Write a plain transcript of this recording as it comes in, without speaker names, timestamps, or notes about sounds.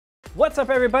What's up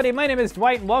everybody, my name is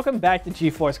Dwight and welcome back to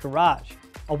GeForce Garage.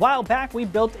 A while back we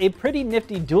built a pretty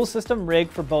nifty dual system rig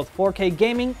for both 4K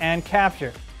gaming and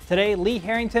capture. Today Lee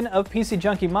Harrington of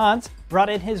PcjunkieMods brought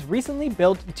in his recently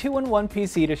built 2-in-1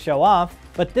 PC to show off,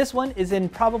 but this one is in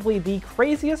probably the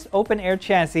craziest open air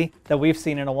chassis that we've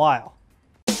seen in a while.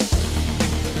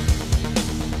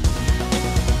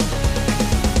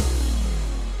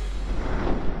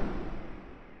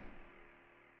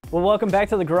 Well, welcome back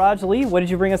to the garage, Lee. What did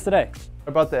you bring us today?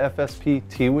 About the FSP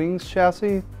T-Wings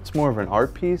chassis. It's more of an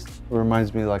art piece. It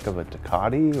reminds me like of a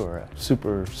Ducati or a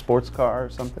super sports car or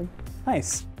something.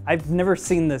 Nice. I've never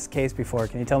seen this case before.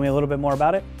 Can you tell me a little bit more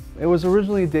about it? It was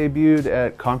originally debuted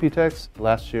at Computex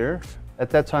last year. At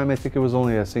that time, I think it was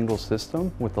only a single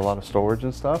system with a lot of storage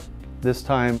and stuff. This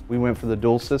time, we went for the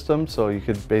dual system, so you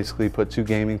could basically put two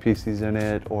gaming PCs in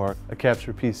it or a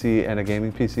capture PC and a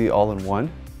gaming PC all in one.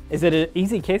 Is it an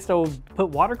easy case to put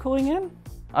water cooling in?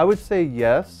 I would say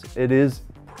yes. It is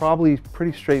probably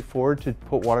pretty straightforward to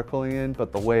put water cooling in,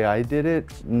 but the way I did it,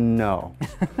 no.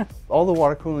 All the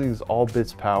water cooling is all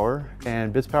Bitspower,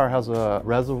 and Bitspower has a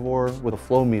reservoir with a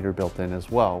flow meter built in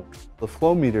as well. The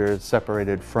flow meter is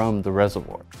separated from the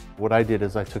reservoir. What I did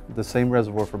is I took the same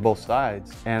reservoir for both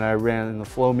sides, and I ran the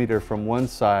flow meter from one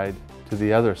side to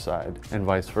the other side and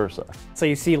vice versa. So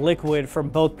you see liquid from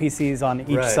both PCs on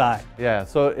each side. Yeah,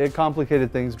 so it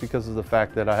complicated things because of the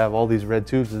fact that I have all these red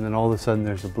tubes and then all of a sudden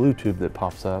there's a blue tube that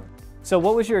pops up. So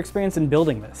what was your experience in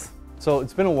building this? So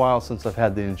it's been a while since I've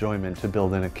had the enjoyment to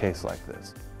build in a case like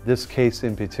this. This case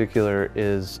in particular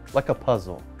is like a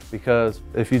puzzle because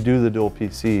if you do the dual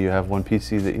PC, you have one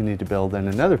PC that you need to build and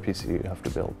another PC you have to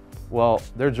build. Well,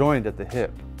 they're joined at the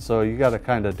hip, so you gotta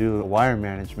kind of do the wire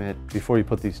management before you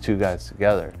put these two guys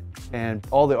together. And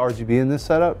all the RGB in this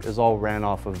setup is all ran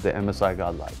off of the MSI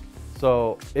Godlike.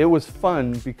 So it was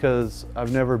fun because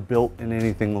I've never built in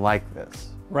anything like this.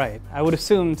 Right. I would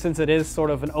assume since it is sort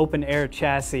of an open air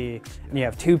chassis and you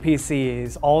have two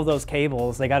PCs, all of those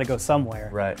cables, they gotta go somewhere.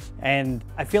 Right. And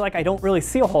I feel like I don't really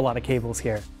see a whole lot of cables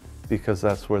here. Because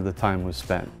that's where the time was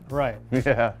spent. Right.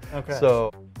 Yeah. Okay.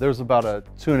 So there's about a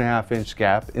 2.5-inch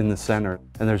gap in the center,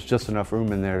 and there's just enough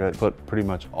room in there to put pretty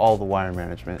much all the wire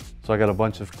management. So I got a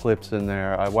bunch of clips in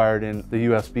there. I wired in the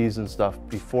USBs and stuff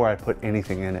before I put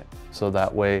anything in it. So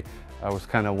that way I was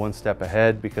kind of one step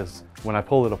ahead because when I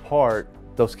pull it apart,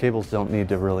 those cables don't need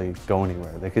to really go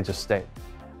anywhere. They could just stay.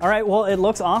 All right, well, it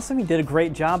looks awesome. You did a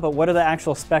great job, but what are the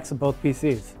actual specs of both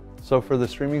PCs? So for the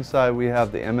streaming side, we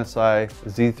have the MSI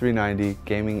Z390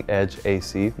 Gaming Edge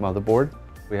AC motherboard.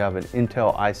 We have an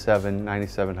Intel i7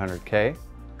 9700K.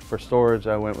 For storage,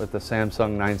 I went with the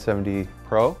Samsung 970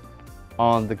 Pro.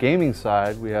 On the gaming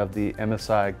side, we have the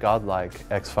MSI Godlike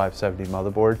X570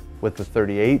 motherboard with the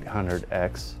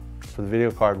 3800X. For the video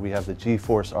card, we have the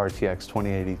GeForce RTX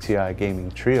 2080 Ti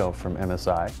Gaming Trio from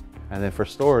MSI. And then for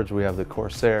storage, we have the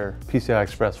Corsair PCI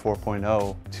Express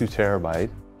 4.0 2TB.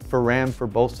 For RAM for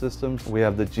both systems, we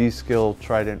have the G.Skill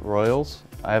Trident Royals.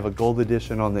 I have a gold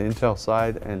edition on the Intel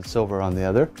side and silver on the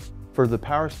other. For the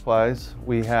power supplies,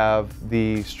 we have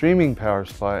the streaming power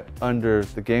supply under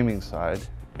the gaming side.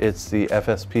 It's the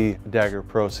FSP Dagger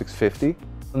Pro 650.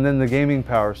 And then the gaming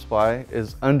power supply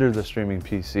is under the streaming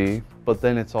PC, but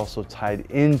then it's also tied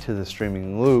into the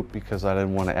streaming loop because I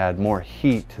didn't want to add more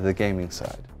heat to the gaming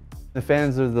side. The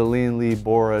fans are the Lian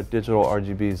Bora digital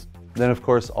RGBs. Then of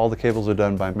course, all the cables are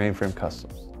done by Mainframe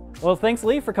Customs. Well, thanks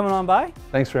Lee for coming on by.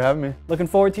 Thanks for having me. Looking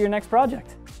forward to your next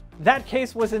project. That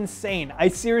case was insane. I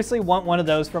seriously want one of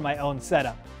those for my own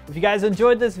setup. If you guys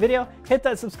enjoyed this video, hit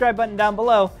that subscribe button down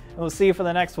below and we'll see you for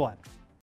the next one.